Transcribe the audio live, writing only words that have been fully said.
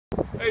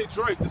Hey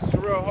Drake, this is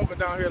Jarrell Hogan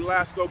down here at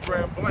Lasco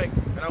Grand Blanc,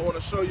 and I want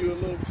to show you a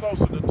little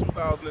closer to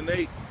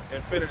 2008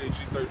 Infiniti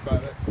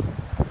G35X. So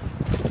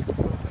take you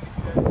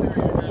to the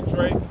interior here,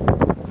 Drake.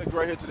 Take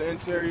right here to the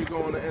interior,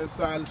 go on the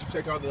inside, let you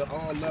check out the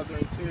all leather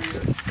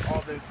interior,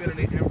 all the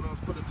Infiniti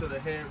emblems, put it to the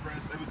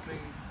headrest,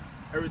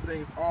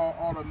 everything's all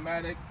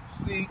automatic,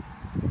 seat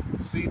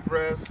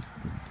rest,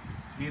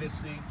 heated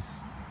seats,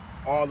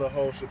 all the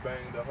whole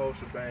shebang, the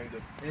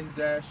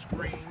in-dash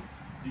screen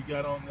you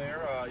got on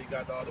there. You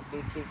got all the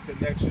Bluetooth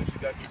connections, you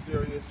got the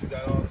Sirius, you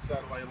got all the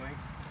satellite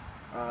links.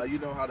 You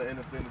know how the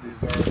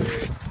Infinitis are.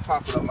 They're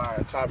top of the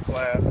line, top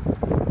class.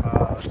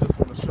 Just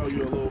want to show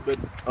you a little bit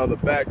of the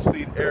back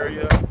seat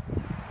area. A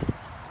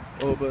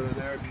little bit of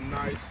there.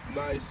 Nice,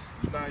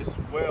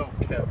 well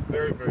kept,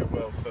 very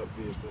well kept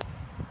vehicle.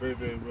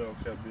 Very well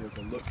kept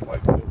vehicle. Looks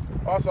like it.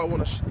 Also, I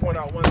want to point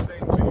out one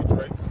thing to you,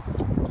 Drake.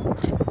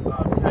 If you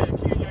have your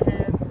key in your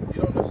hand,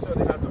 you don't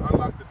necessarily have to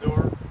unlock the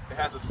door. It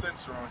has a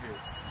sensor on here.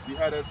 You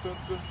have that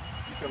sensor,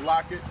 you can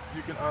lock it,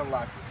 you can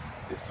unlock it.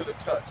 It's to the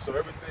touch, so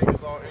everything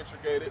is all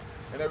integrated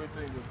and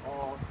everything is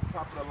all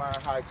top of the line,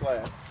 high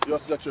class. You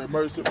also got your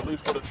emergency release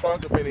for the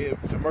trunk if any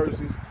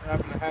emergencies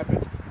happen to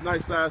happen.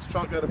 Nice size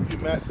trunk, got a few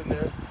mats in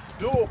there.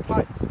 Dual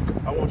pipes.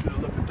 I want you to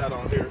look at that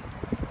on here.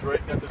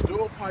 Drake got the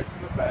dual pipes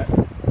in the back. I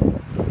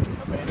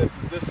mean, this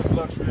is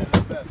luxury at its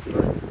best,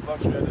 Drake. This is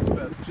luxury at its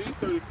best.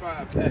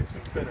 G35X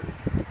Infiniti.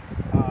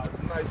 It's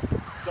a nice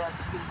dark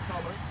blue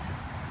color.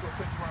 So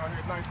take you around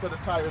here. Nice set of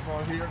tires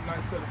on here.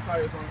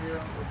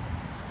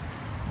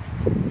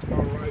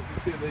 All right, you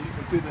can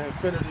see the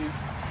Infiniti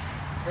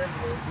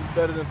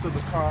embedded into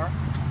the car.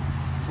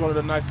 It's one of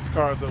the nicest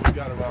cars that we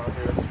got around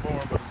here. It's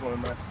foreign, but it's one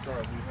of the nicest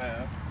cars we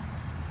have.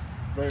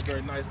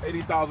 Very nice.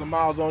 80,000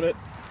 miles on it.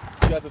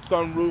 You got the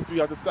sunroof. You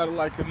got the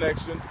satellite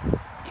connection.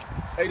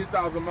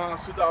 80,000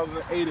 miles,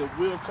 2008. It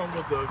will come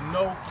with a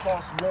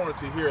no-cost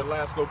warranty here at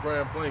Lasco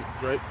Grand Blanc,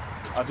 Drake.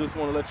 I just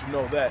want to let you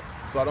know that.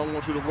 So I don't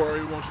want you to worry.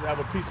 We want you to have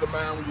a peace of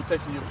mind when you're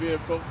taking your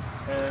vehicle.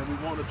 And we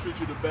want to treat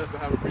you the best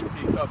and have a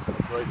repeat customer,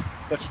 Drake.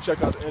 Let you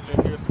check out the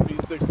engine here. It's a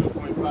V6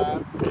 2.5. We're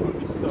going to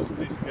get yourself some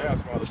decent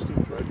gas mileage too,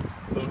 Drake.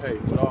 So hey,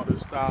 with all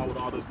this style, with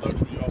all this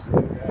luxury, you also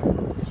get a gas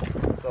mileage.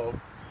 So I'm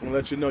going to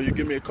let you know, you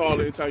give me a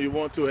call anytime you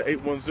want to at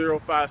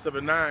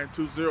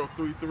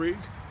 810-579-2033.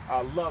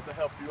 I'd love to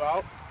help you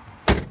out.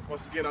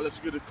 Once again, I'll let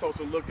you get a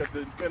closer look at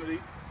the Infiniti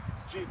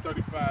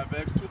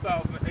G35X,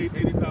 2008,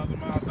 80,000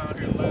 miles down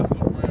here in Lasco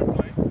Grand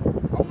Blanc. I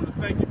want to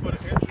thank you for the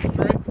interest,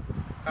 Drake.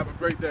 Have a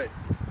great day.